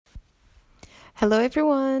Hello,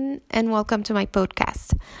 everyone, and welcome to my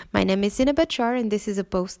podcast. My name is Zina Bachar, and this is a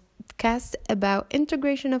podcast about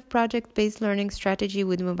integration of project-based learning strategy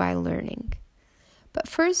with mobile learning. But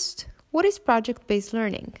first, what is project-based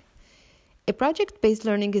learning? A project-based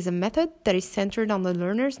learning is a method that is centered on the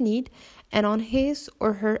learner's need and on his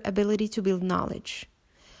or her ability to build knowledge.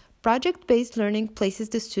 Project-based learning places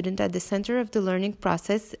the student at the center of the learning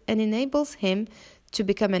process and enables him to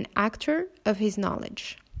become an actor of his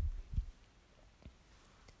knowledge.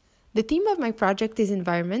 The theme of my project is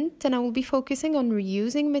environment, and I will be focusing on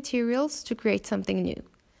reusing materials to create something new.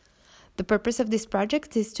 The purpose of this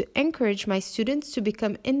project is to encourage my students to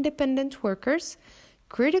become independent workers,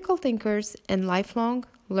 critical thinkers, and lifelong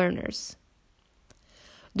learners.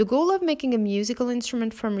 The goal of making a musical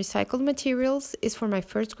instrument from recycled materials is for my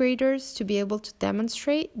first graders to be able to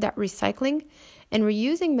demonstrate that recycling and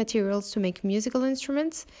reusing materials to make musical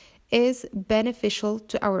instruments is beneficial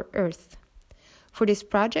to our earth. For this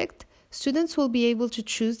project, students will be able to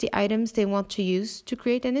choose the items they want to use to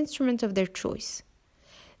create an instrument of their choice.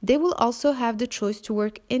 They will also have the choice to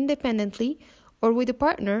work independently or with a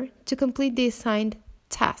partner to complete the assigned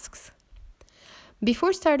tasks.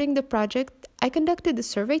 Before starting the project, I conducted a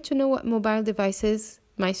survey to know what mobile devices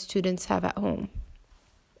my students have at home.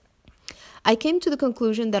 I came to the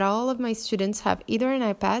conclusion that all of my students have either an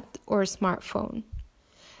iPad or a smartphone.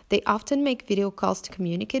 They often make video calls to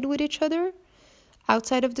communicate with each other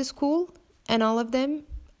outside of the school, and all of them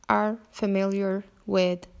are familiar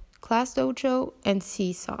with ClassDojo and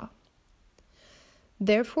Seesaw.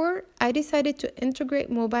 Therefore, I decided to integrate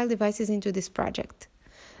mobile devices into this project.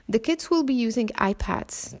 The kids will be using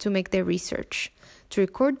iPads to make their research, to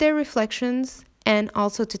record their reflections, and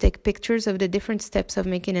also to take pictures of the different steps of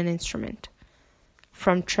making an instrument,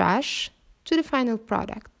 from trash to the final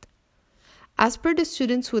product. As per the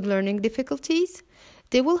students with learning difficulties,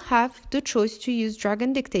 they will have the choice to use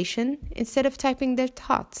Dragon Dictation instead of typing their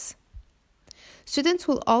thoughts. Students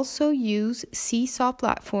will also use Seesaw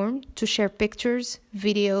platform to share pictures,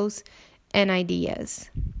 videos, and ideas.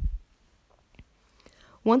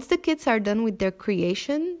 Once the kids are done with their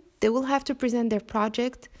creation, they will have to present their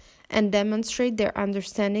project and demonstrate their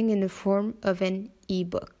understanding in the form of an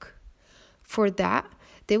ebook. For that,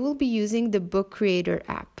 they will be using the Book Creator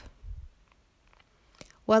app.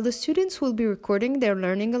 While the students will be recording their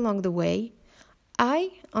learning along the way,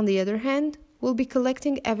 I, on the other hand, will be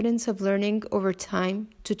collecting evidence of learning over time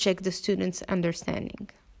to check the students' understanding.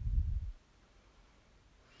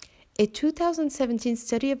 A 2017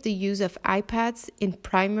 study of the use of iPads in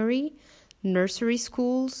primary, nursery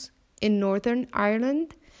schools in Northern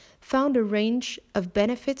Ireland found a range of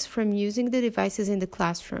benefits from using the devices in the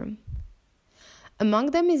classroom.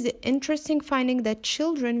 Among them is the interesting finding that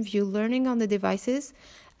children view learning on the devices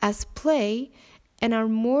as play and are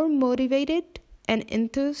more motivated and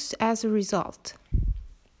enthused as a result.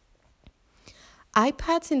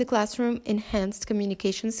 iPads in the classroom enhanced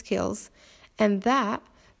communication skills, and that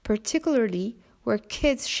particularly where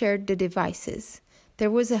kids shared the devices.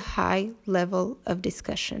 There was a high level of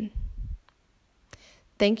discussion.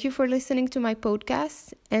 Thank you for listening to my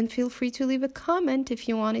podcast, and feel free to leave a comment if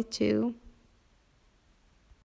you wanted to.